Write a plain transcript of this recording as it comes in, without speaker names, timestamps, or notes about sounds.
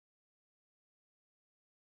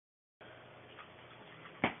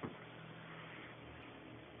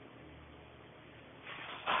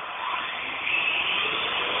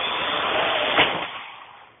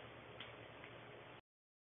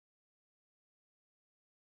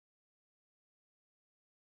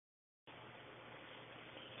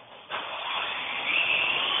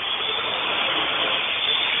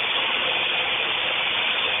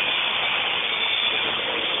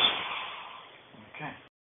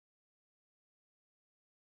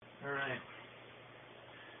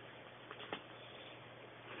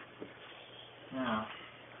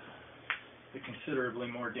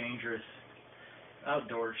considerably more dangerous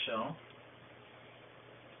outdoor shell.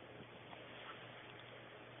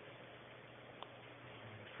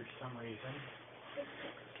 For some reason,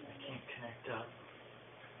 I can't connect up.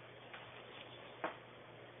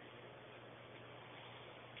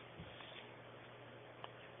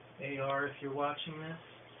 AR, if you're watching this,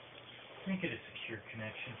 make it a secure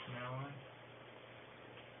connection from now on.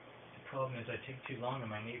 The problem is I take too long and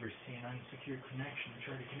my neighbors see an unsecured connection and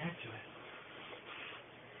try to connect to it.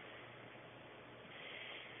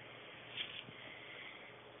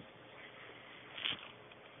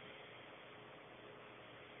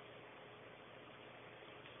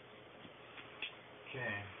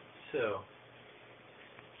 Okay, so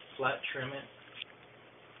flat trim it.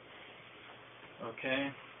 Okay,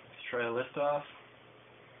 let's try a lift off.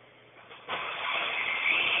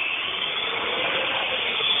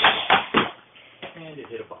 And it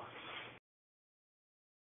hit a box.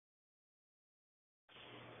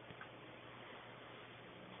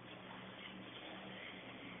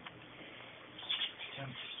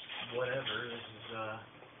 Whatever, this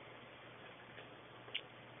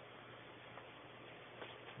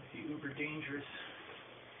is uber dangerous.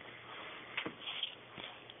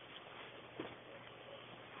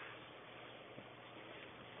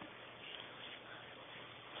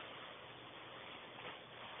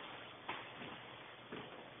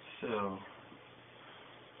 So,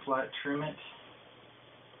 flat trim it.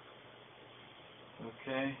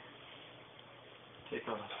 Okay. Take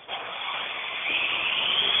off.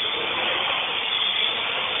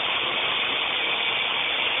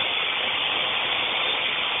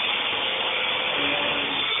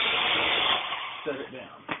 Set it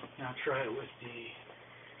down. Now try it with the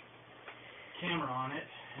camera on it,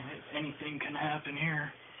 and anything can happen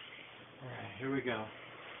here. Alright, here we go.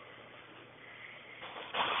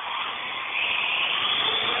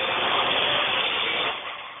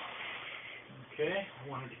 Okay, I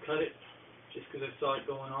wanted to cut it just because I saw it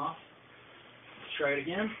going off. Let's try it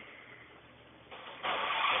again.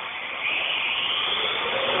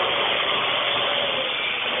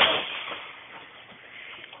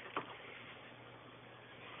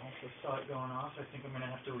 Also saw it going off. I think I'm going to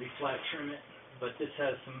have to re-flat trim it, but this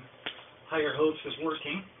has some higher hopes of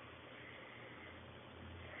working.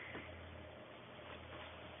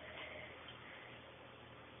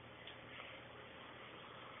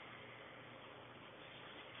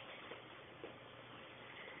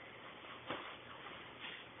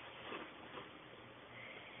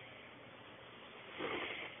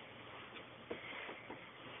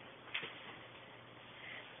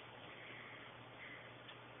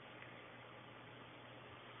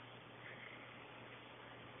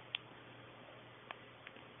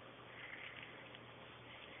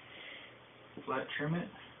 Flat trim it.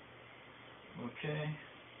 Okay.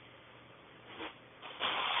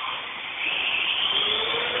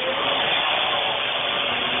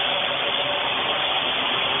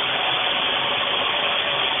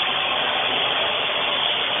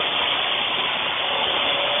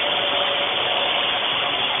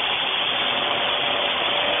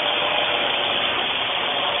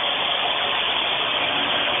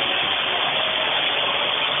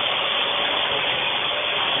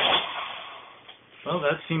 Well,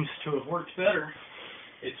 that seems to have worked better.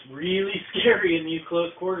 It's really scary in these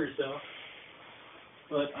close quarters, though.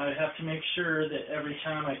 But I have to make sure that every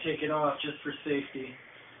time I take it off, just for safety,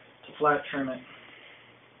 to flat trim it.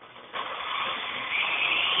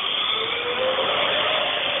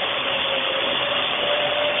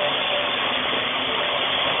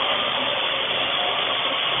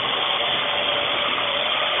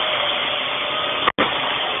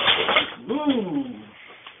 Ooh,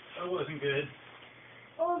 that wasn't good.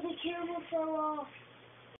 Oh, the camera fell off.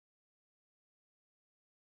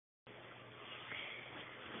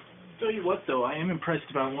 Tell you what, though, I am impressed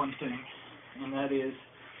about one thing, and that is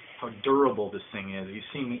how durable this thing is. You've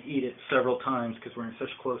seen me eat it several times because we're in such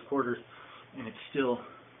close quarters, and it's still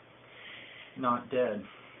not dead.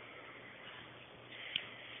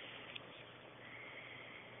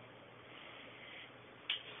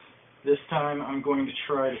 This time I'm going to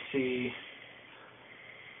try to see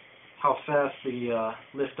how fast the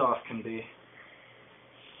lift-off can be.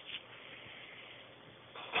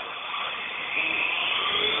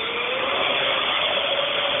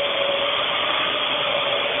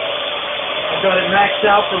 I've got it maxed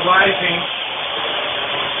out for rising.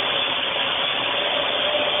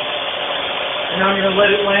 And now I'm going to let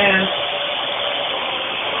it land.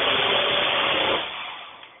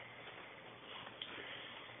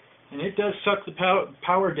 And it does suck the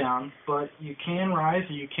power down, but you can rise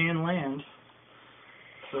or you can land.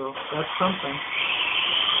 So that's something.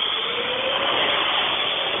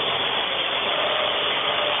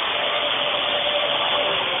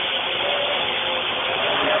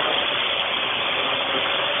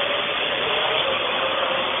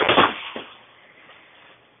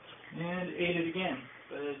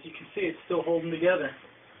 see, it's still holding together.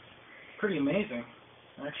 Pretty amazing,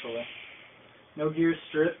 actually. No gears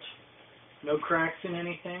stripped, no cracks in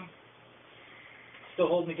anything. Still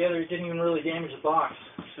holding together. It didn't even really damage the box,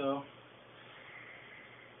 so.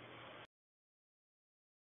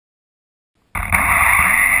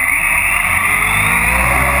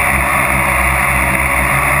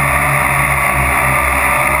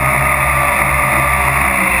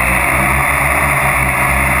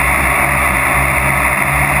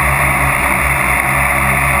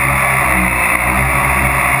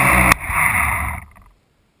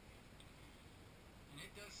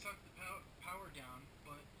 Down,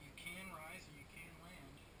 but you can rise and you can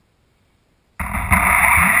land.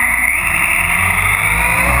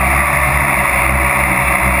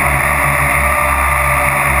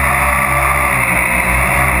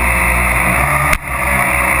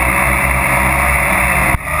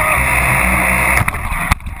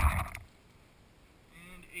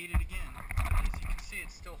 And ate it again. As you can see,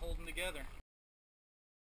 it's still holding together.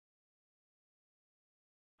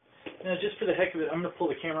 Now, just for the heck of it, I'm going to pull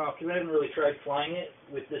the camera off because I haven't really tried flying it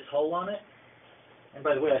with this hull on it. And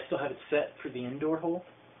by the way, I still have it set for the indoor hull.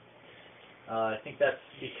 I think that's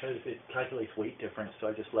because it calculates weight difference, so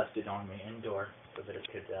I just left it on the indoor so that it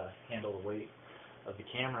could handle the weight of the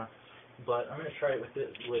camera. But I'm going to try it with this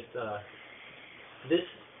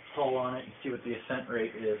hull on it and see what the ascent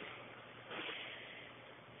rate is.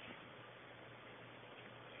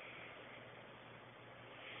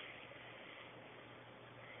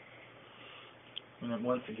 And then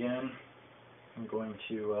once again, I'm going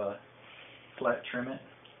to flat trim it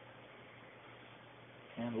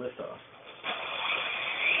and lift off.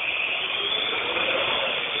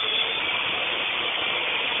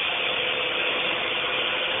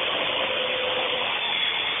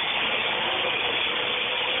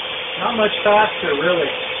 Not much faster, really.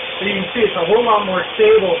 But you can see it's a whole lot more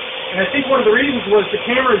stable. And I think one of the reasons was the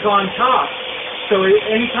camera's on top. So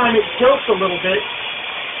anytime it tilts a little bit,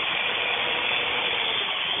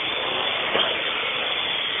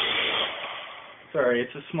 sorry,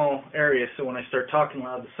 it's a small area, so when I start talking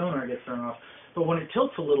loud, the sonar gets thrown off. But when it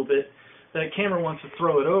tilts a little bit, that camera wants to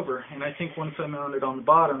throw it over, and I think once I mount it on the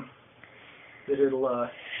bottom, that it'll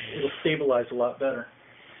stabilize a lot better.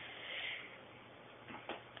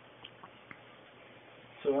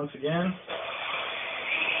 So once again,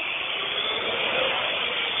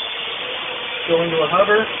 go into a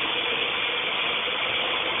hover,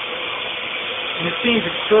 and it seems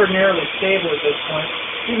extraordinarily stable at this point.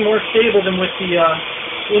 Even more stable than with the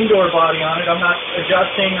indoor body on it. I'm not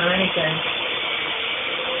adjusting or anything.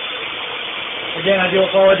 Again, I do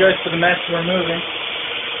apologize for the mess we're moving,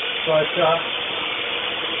 but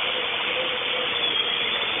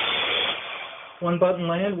one button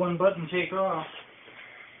land, one button take off.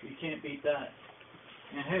 You can't beat that.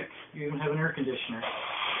 And heck, you even have an air conditioner.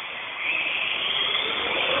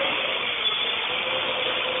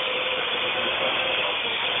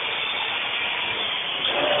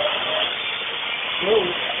 Whoa,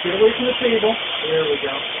 get away from the table. There we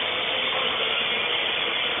go.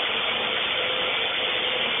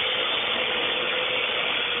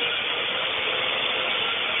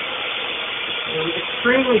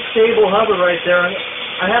 Extremely stable hover right there.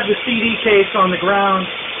 I have the CD case on the ground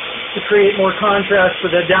to create more contrast for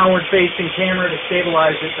the downward facing camera to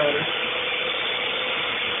stabilize it better.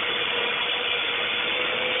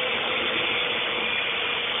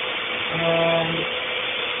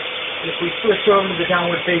 And if we switch over to the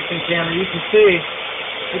downward facing camera, you can see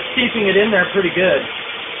it's keeping it in there pretty good.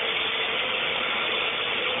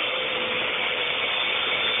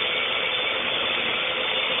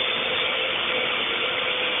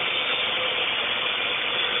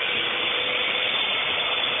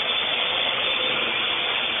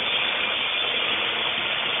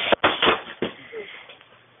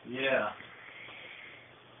 Yeah.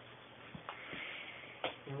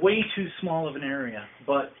 Way too small of an area,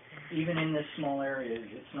 but even in this small area,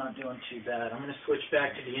 it's not doing too bad. I'm going to switch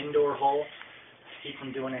back to the indoor hull to keep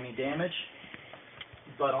from doing any damage.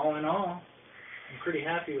 But all in all, I'm pretty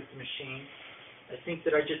happy with the machine. I think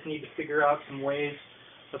that I just need to figure out some ways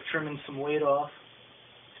of trimming some weight off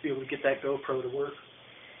to be able to get that GoPro to work.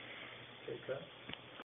 Okay, cut.